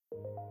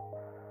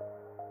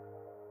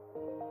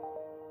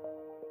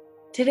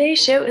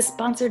Today's show is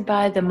sponsored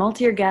by the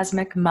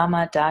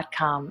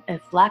multiorgasmicmama.com.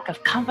 If lack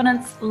of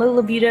confidence, low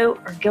libido,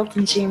 or guilt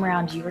and shame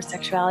around your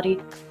sexuality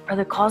are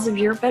the cause of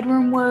your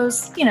bedroom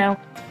woes, the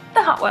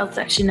hot wild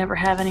sex you never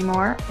have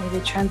anymore, or the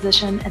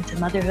transition into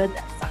motherhood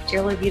that sucked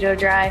your libido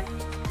dry,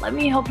 let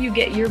me help you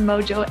get your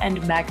mojo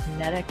and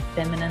magnetic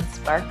feminine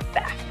spark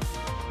back.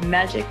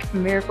 Magic,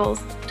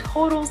 miracles,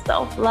 total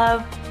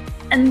self-love,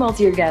 and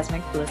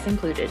multi-orgasmic bliss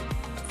included.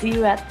 See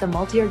you at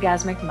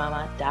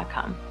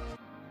themultiorgasmicmama.com.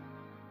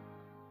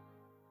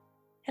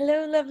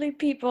 Hello, lovely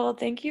people.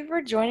 Thank you for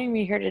joining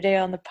me here today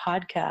on the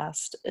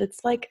podcast.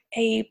 It's like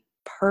a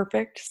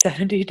perfect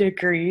 70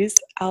 degrees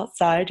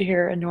outside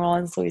here in New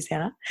Orleans,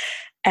 Louisiana.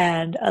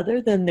 And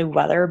other than the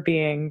weather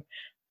being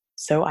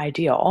so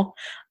ideal,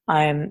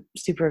 I'm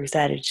super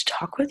excited to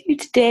talk with you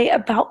today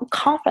about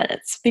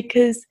confidence,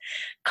 because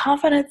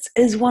confidence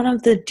is one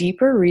of the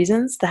deeper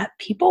reasons that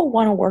people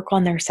want to work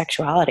on their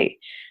sexuality.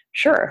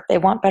 Sure, they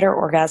want better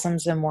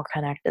orgasms and more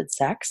connected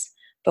sex.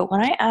 But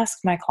when I ask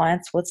my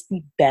clients what's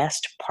the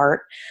best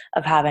part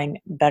of having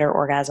better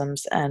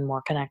orgasms and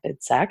more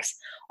connected sex,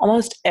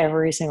 almost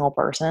every single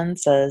person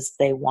says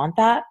they want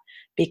that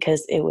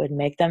because it would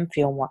make them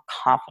feel more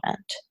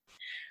confident.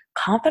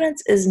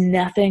 Confidence is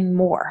nothing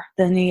more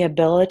than the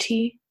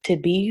ability to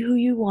be who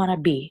you want to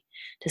be,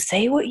 to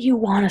say what you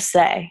want to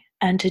say,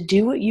 and to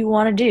do what you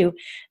want to do,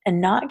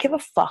 and not give a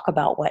fuck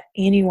about what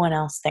anyone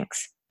else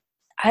thinks.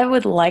 I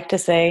would like to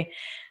say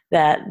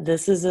that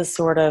this is a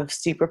sort of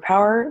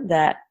superpower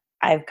that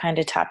I've kind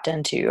of tapped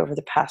into over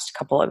the past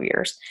couple of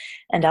years.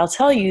 And I'll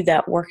tell you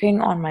that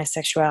working on my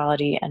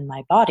sexuality and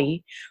my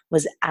body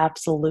was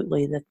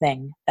absolutely the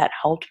thing that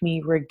helped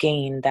me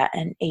regain that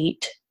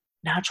innate,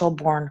 natural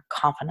born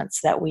confidence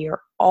that we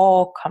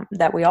all come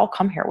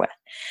here with.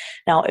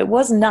 Now, it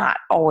was not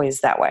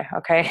always that way,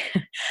 okay?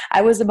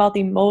 I was about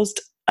the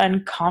most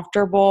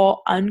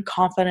uncomfortable,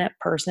 unconfident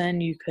person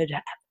you could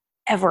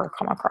ever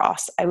come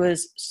across. I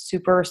was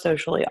super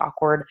socially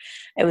awkward.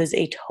 I was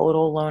a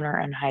total loner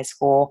in high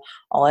school.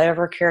 All I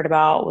ever cared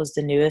about was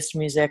the newest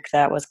music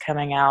that was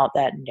coming out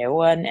that no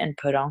one in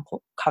Podunk,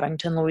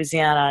 Covington,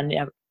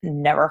 Louisiana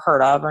never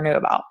heard of or knew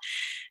about.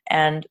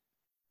 And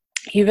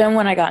even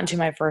when I got into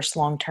my first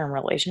long-term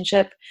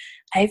relationship,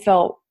 I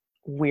felt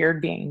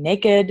weird being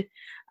naked.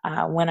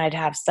 When I'd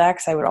have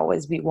sex, I would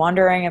always be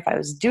wondering if I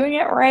was doing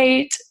it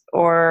right,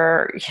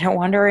 or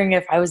wondering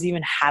if I was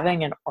even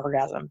having an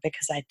orgasm,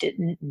 because I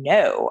didn't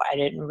know. I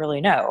didn't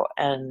really know.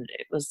 And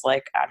it was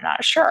like, I'm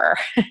not sure.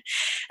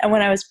 And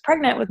when I was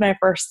pregnant with my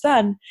first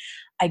son,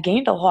 I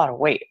gained a lot of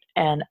weight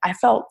and I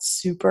felt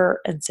super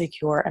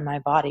insecure in my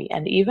body.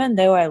 And even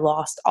though I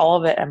lost all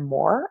of it and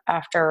more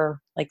after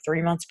like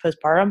 3 months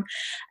postpartum,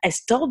 I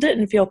still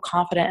didn't feel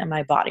confident in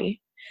my body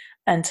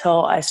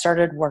until I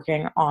started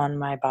working on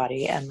my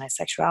body and my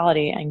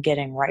sexuality and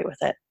getting right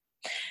with it.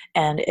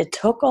 And it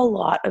took a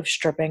lot of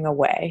stripping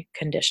away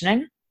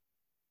conditioning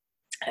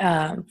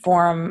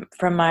from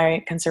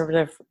my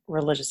conservative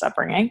religious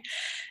upbringing,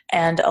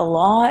 and a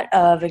lot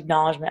of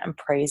acknowledgement and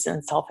praise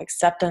and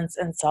self-acceptance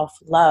and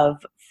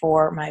self-love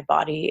for my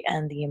body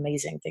and the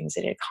amazing things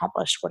it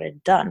accomplished, what it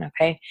had done,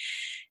 okay?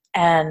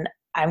 And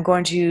I'm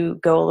going to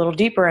go a little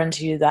deeper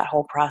into that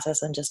whole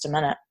process in just a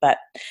minute. But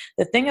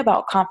the thing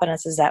about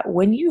confidence is that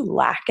when you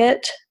lack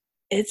it,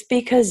 it's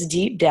because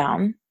deep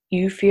down,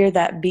 you fear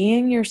that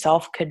being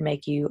yourself could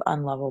make you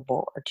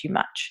unlovable or too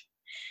much.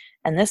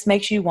 And this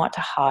makes you want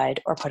to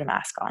hide or put a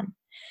mask on.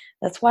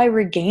 That's why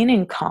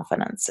regaining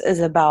confidence is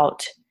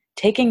about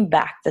taking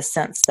back the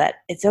sense that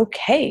it's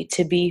okay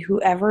to be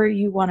whoever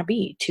you want to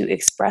be, to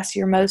express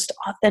your most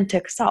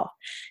authentic self,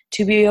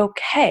 to be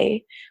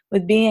okay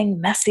with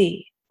being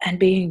messy and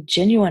being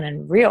genuine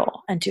and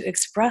real, and to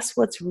express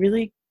what's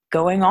really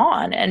going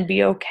on and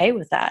be okay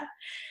with that.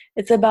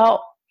 It's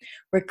about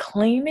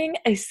reclaiming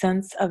a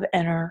sense of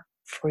inner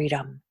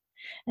freedom.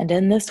 And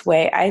in this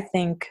way, I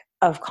think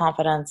of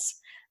confidence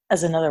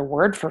as another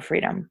word for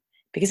freedom,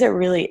 because it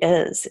really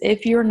is.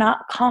 If you're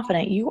not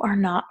confident, you are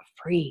not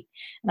free.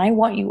 And I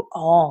want you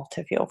all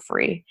to feel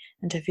free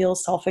and to feel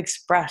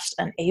self-expressed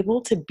and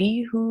able to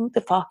be who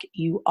the fuck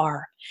you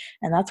are.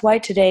 And that's why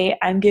today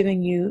I'm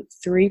giving you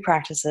 3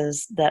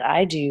 practices that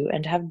I do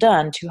and have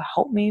done to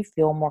help me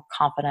feel more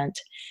confident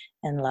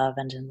in love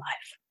and in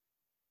life.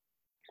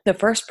 The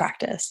first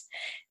practice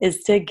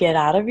is to get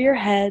out of your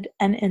head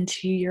and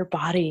into your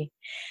body.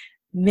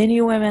 Many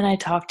women I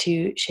talk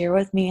to share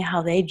with me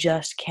how they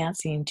just can't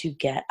seem to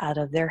get out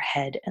of their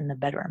head in the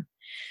bedroom.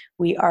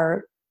 We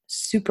are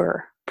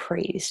super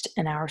praised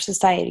in our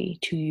society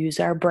to use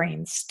our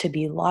brains, to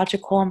be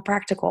logical and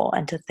practical,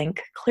 and to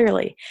think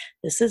clearly.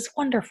 This is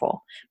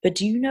wonderful. But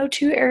do you know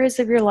 2 areas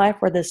of your life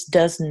where this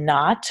does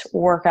not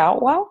work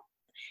out well?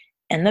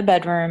 In the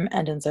bedroom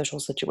and in social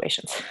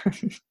situations.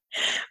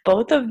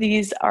 Both of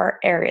these are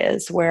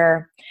areas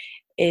where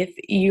if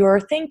you're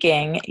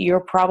thinking,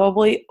 you're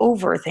probably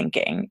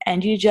overthinking,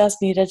 and you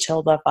just need to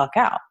chill the fuck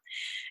out.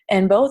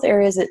 In both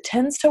areas, it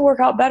tends to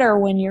work out better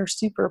when you're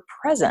super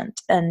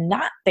present and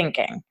not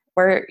thinking,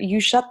 where you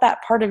shut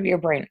that part of your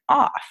brain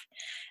off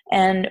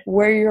and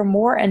where you're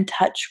more in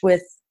touch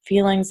with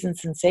feelings and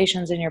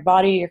sensations in your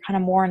body. You're kind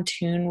of more in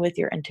tune with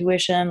your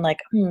intuition, like,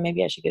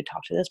 maybe I should go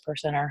talk to this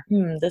person, or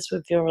this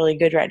would feel really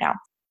good right now.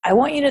 I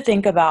want you to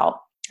think about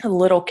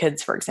little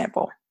kids, for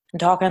example. I'm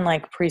talking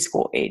like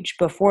preschool age,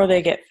 before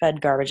they get fed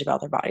garbage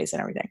about their bodies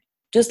and everything.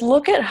 Just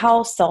look at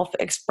how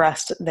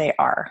self-expressed they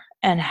are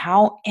and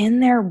how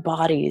in their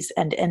bodies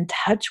and in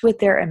touch with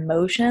their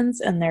emotions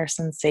and their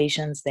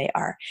sensations they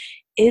are.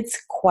 It's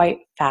quite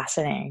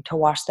fascinating to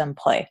watch them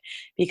play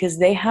because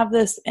they have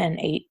this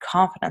innate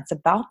confidence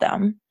about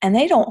them and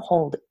they don't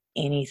hold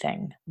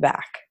anything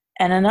back.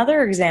 And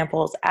another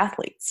example is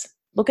athletes.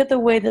 Look at the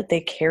way that they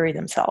carry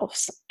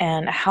themselves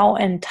and how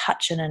in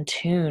touch and in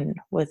tune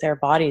with their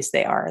bodies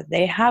they are.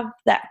 They have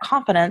that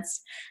confidence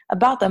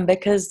about them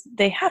because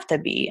they have to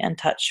be in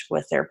touch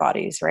with their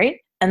bodies, right?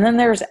 And then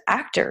there's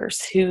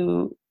actors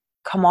who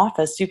come off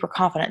as super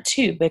confident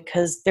too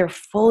because they're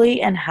fully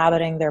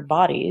inhabiting their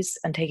bodies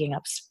and taking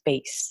up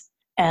space.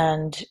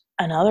 And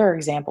another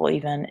example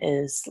even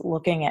is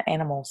looking at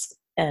animals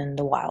in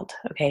the wild,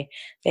 okay?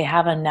 They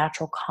have a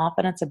natural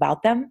confidence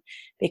about them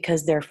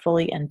because they're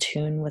fully in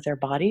tune with their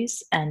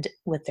bodies and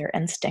with their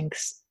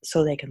instincts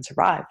so they can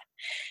survive.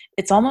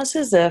 It's almost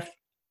as if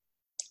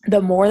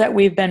the more that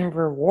we've been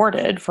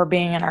rewarded for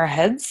being in our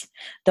heads,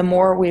 the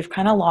more we've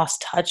kind of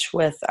lost touch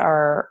with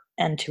our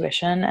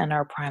intuition and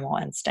our primal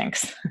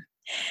instincts.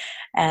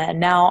 And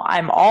now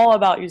I'm all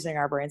about using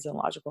our brains and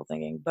logical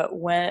thinking, but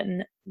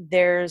when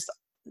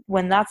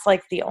that's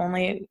like the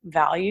only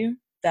value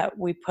that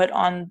we put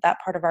on that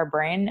part of our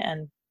brain,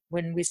 and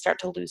when we start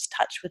to lose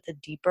touch with the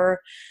deeper,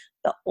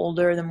 the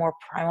older, the more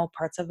primal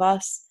parts of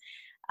us,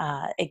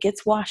 it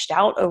gets washed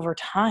out over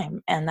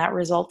time, and that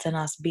results in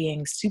us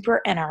being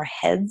super in our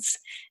heads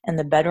in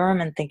the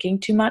bedroom and thinking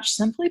too much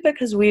simply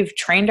because we've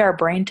trained our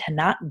brain to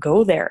not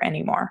go there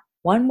anymore.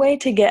 One way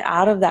to get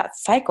out of that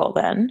cycle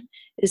then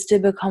is to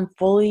become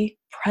fully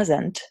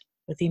present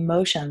with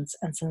emotions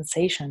and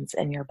sensations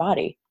in your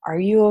body. Are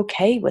you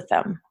okay with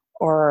them?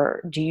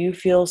 Or do you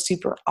feel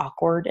super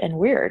awkward and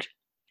weird?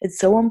 It's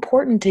so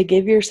important to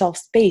give yourself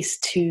space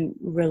to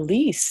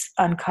release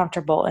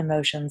uncomfortable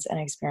emotions and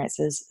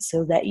experiences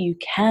so that you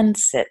can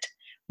sit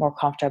more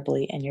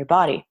comfortably in your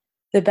body.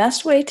 The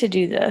best way to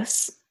do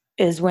this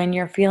is when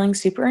you're feeling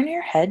super in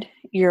your head,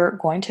 you're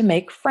going to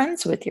make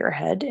friends with your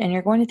head and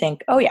you're going to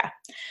think, oh yeah,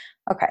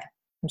 okay,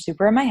 I'm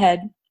super in my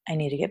head. I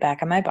need to get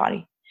back in my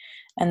body.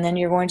 And then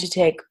you're going to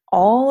take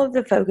all of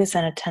the focus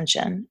and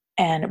attention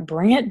and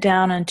bring it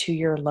down into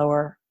your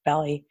lower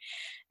belly.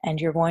 And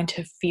you're going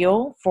to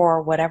feel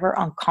for whatever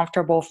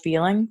uncomfortable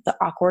feeling, the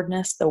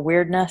awkwardness, the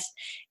weirdness,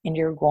 and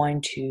you're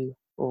going to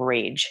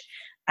rage.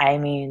 I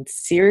mean,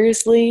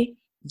 seriously,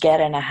 get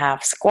in a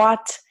half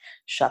squat,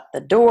 shut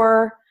the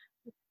door,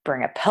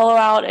 bring a pillow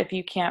out if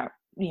you can't,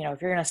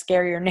 if you're going to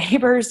scare your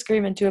neighbors,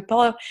 scream into a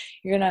pillow.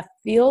 You're going to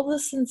feel the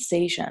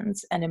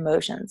sensations and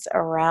emotions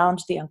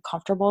around the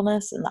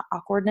uncomfortableness and the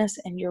awkwardness,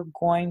 and you're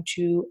going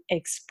to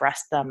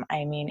express them.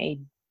 I mean, a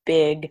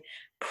big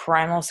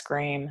primal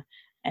scream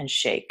and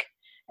shake.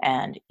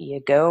 And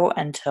you go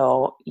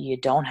until you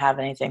don't have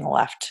anything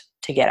left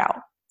to get out.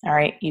 All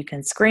right. You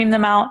can scream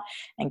them out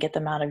and get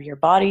them out of your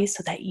body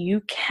so that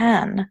you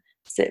can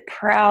sit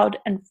proud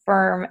and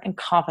firm and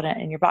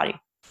confident in your body.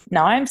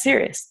 Now, I'm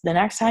serious. The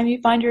next time you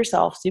find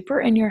yourself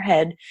super in your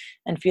head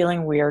and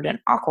feeling weird and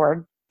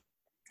awkward,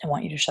 I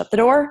want you to shut the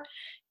door,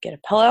 get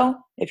a pillow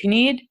if you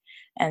need,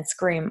 and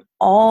scream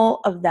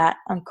all of that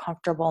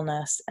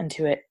uncomfortableness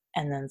into it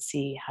and then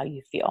see how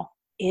you feel.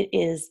 It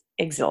is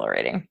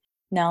exhilarating.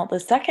 Now, the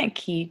second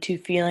key to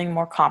feeling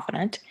more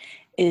confident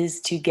is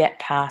to get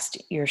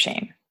past your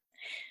shame.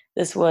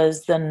 This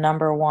was the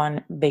number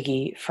one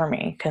biggie for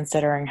me,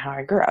 considering how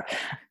I grew up.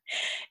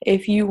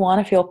 If you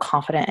want to feel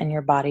confident in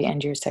your body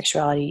and your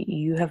sexuality,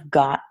 you have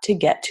got to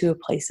get to a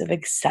place of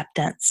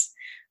acceptance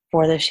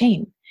for the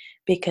shame,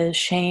 because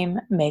shame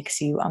makes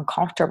you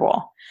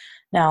uncomfortable.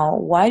 Now,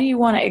 why do you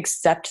want to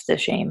accept the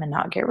shame and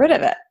not get rid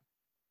of it?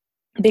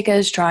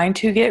 Because trying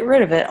to get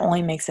rid of it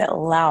only makes it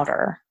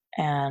louder.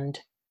 And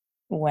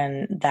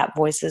when that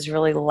voice is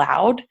really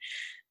loud,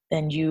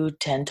 then you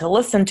tend to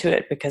listen to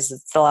it because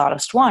it's the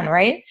loudest one,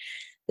 right?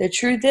 The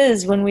truth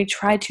is, when we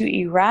try to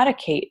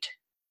eradicate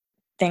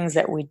things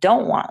that we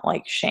don't want,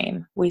 like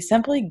shame, we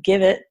simply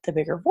give it the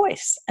bigger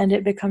voice and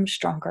it becomes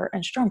stronger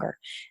and stronger.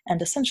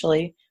 And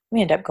essentially, we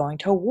end up going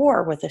to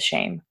war with the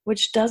shame,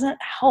 which doesn't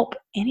help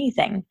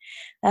anything.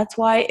 That's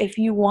why if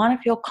you want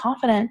to feel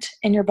confident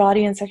in your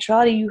body and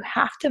sexuality, you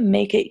have to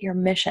make it your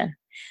mission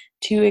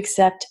to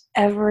accept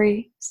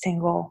every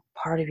single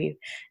part of you,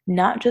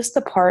 not just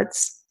the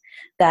parts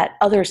that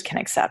others can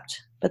accept,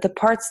 but the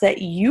parts that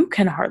you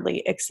can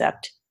hardly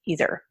accept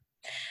either.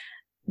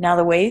 Now,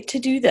 the way to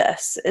do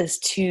this is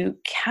to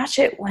catch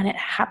it when it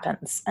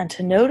happens and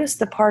to notice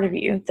the part of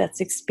you that's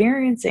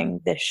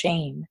experiencing the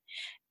shame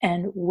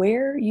and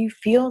where you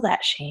feel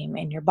that shame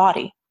in your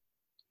body.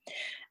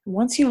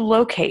 Once you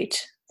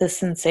locate the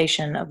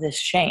sensation of this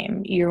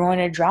shame, you're going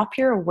to drop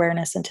your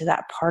awareness into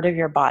that part of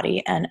your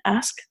body and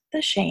ask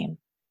the shame,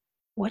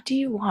 what do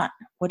you want?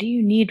 What do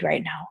you need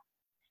right now?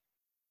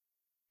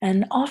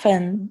 And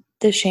often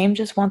the shame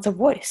just wants a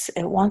voice.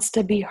 It wants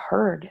to be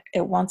heard.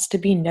 It wants to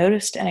be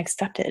noticed and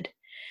accepted.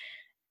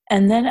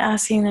 And then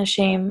asking the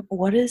shame,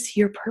 what is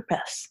your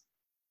purpose?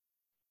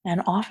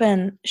 And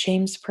often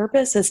shame's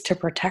purpose is to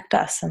protect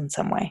us in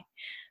some way.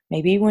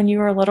 Maybe when you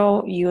were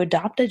little, you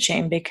adopted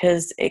shame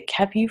because it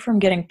kept you from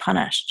getting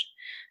punished.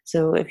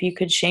 So if you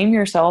could shame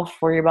yourself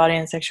for your body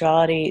and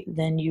sexuality,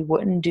 then you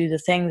wouldn't do the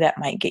thing that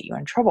might get you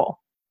in trouble.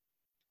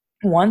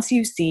 Once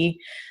you see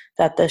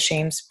that the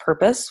shame's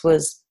purpose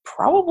was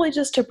probably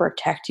just to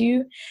protect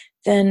you,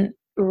 then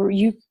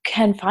you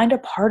can find a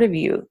part of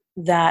you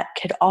that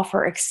could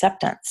offer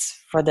acceptance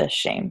for this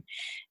shame.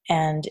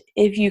 And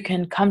if you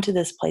can come to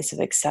this place of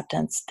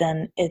acceptance,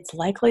 then it's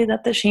likely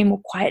that the shame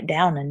will quiet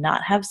down and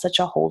not have such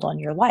a hold on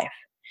your life.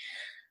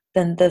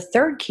 Then the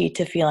third key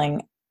to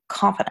feeling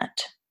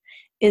confident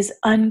is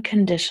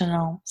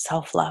unconditional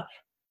self-love.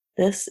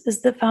 This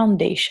is the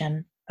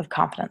foundation of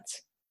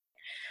confidence.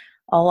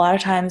 A lot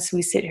of times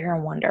we sit here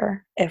and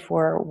wonder if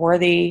we're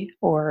worthy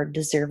or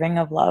deserving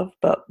of love,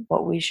 but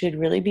what we should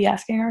really be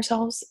asking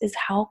ourselves is,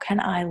 how can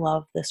I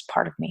love this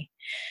part of me?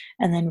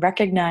 And then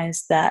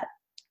recognize that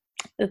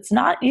it's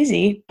not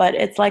easy, but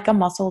it's like a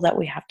muscle that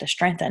we have to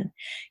strengthen.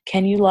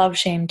 Can you love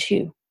shame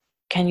too?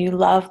 Can you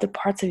love the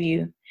parts of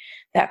you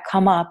that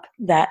come up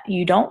that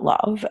you don't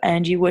love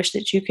and you wish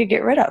that you could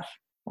get rid of?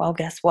 Well,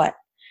 guess what?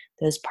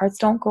 Those parts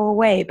don't go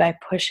away by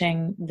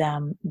pushing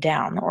them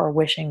down or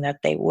wishing that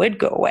they would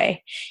go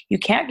away. You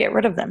can't get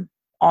rid of them.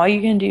 All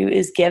you can do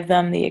is give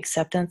them the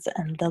acceptance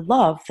and the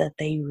love that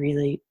they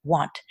really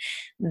want.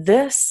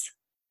 This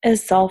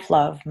is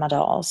self-love, my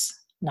dolls,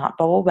 not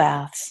bubble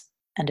baths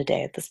and a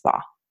day at the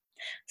spa.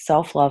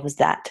 Self-love is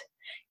that.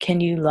 Can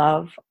you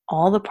love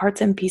all the parts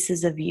and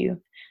pieces of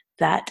you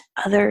that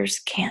others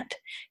can't?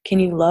 Can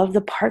you love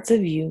the parts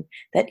of you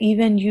that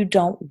even you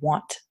don't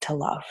want to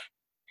love?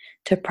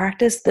 To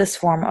practice this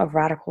form of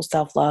radical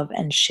self-love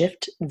and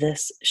shift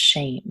this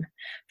shame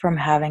from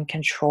having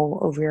control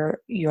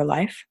over your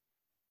life,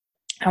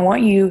 I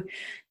want you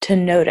to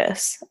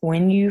notice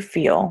when you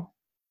feel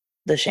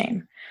the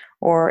shame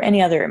or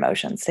any other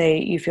emotion. Say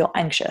you feel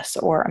anxious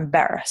or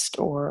embarrassed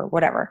or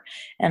whatever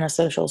in a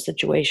social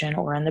situation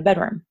or in the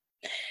bedroom.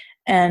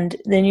 And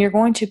then you're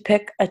going to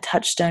pick a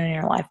touchstone in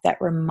your life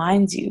that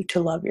reminds you to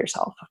love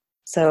yourself.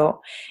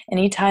 So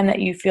anytime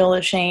that you feel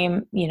the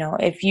shame,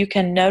 if you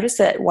can notice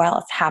it while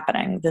it's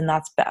happening, then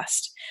that's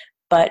best.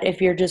 But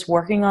if you're just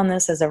working on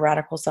this as a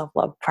radical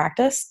self-love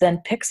practice,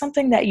 then pick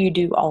something that you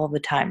do all of the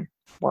time.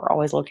 We're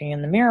always looking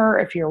in the mirror.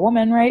 If you're a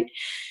woman, right?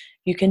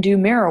 You can do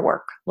mirror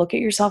work. Look at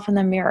yourself in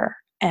the mirror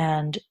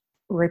and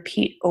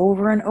repeat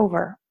over and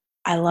over,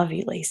 I love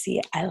you, Lacey.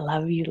 I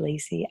love you,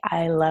 Lacey.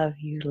 I love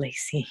you,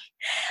 Lacey.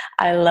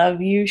 I love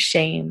you,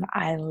 shame.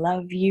 I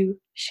love you,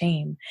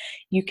 shame.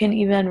 You can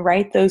even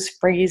write those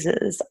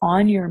phrases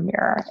on your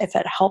mirror if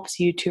it helps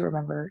you to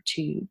remember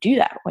to do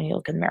that when you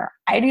look in the mirror.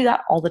 I do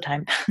that all the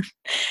time.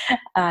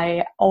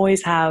 I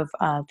always have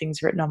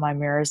things written on my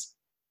mirrors.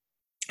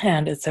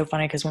 And it's so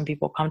funny because when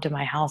people come to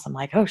my house, I'm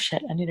like, oh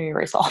shit, I need to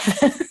erase all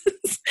this.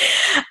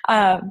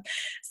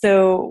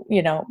 So,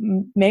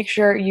 make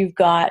sure you've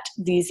got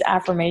these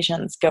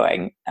affirmations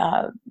going.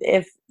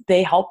 If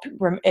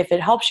it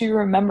helps you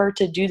remember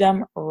to do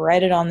them,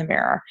 write it on the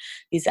mirror.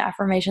 These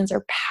affirmations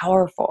are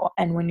powerful.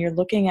 And when you're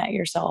looking at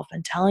yourself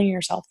and telling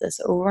yourself this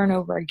over and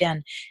over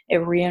again, it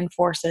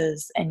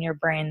reinforces in your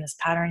brain, this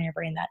pattern in your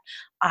brain that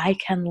I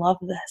can love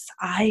this.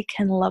 I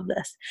can love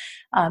this.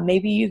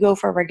 Maybe you go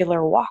for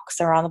regular walks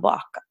around the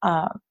block,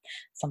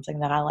 something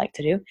that I like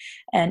to do.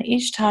 And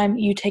each time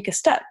you take a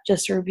step,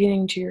 just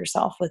repeating to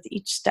yourself with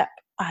each step,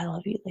 I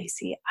love you,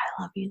 Lacey.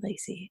 I love you,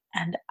 Lacey.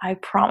 And I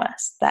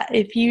promise that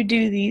if you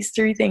do these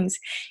three things,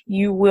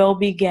 you will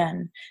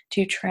begin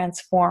to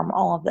transform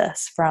all of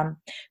this from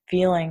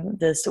feeling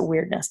this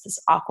weirdness, this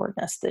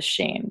awkwardness, this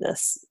shame,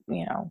 this,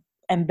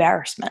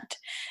 embarrassment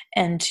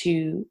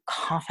into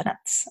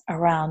confidence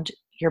around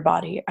your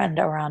body and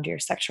around your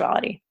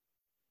sexuality.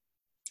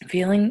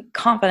 Feeling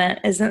confident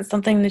isn't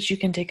something that you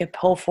can take a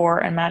pill for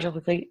and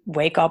magically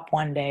wake up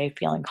one day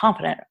feeling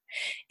confident.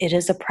 It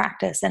is a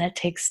practice, and it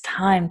takes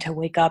time to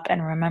wake up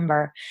and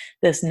remember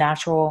this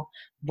natural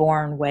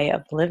born way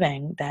of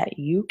living that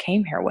you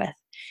came here with.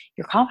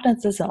 Your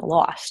confidence isn't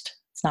lost.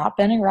 It's not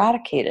been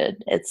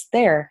eradicated. It's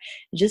there.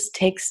 It just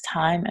takes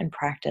time and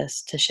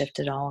practice to shift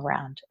it all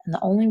around. And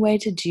the only way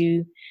to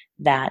do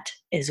that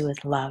is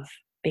with love,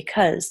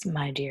 because,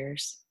 my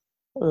dears,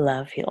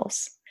 love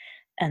heals.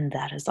 And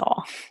that is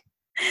all.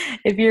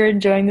 If you're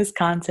enjoying this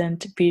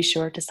content, be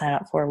sure to sign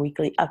up for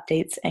weekly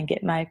updates and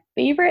get my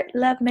favorite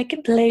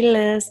lovemaking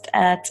playlist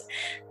at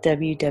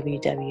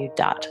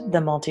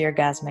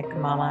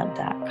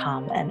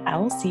www.themultiorgasmicmama.com. And I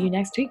will see you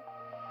next week.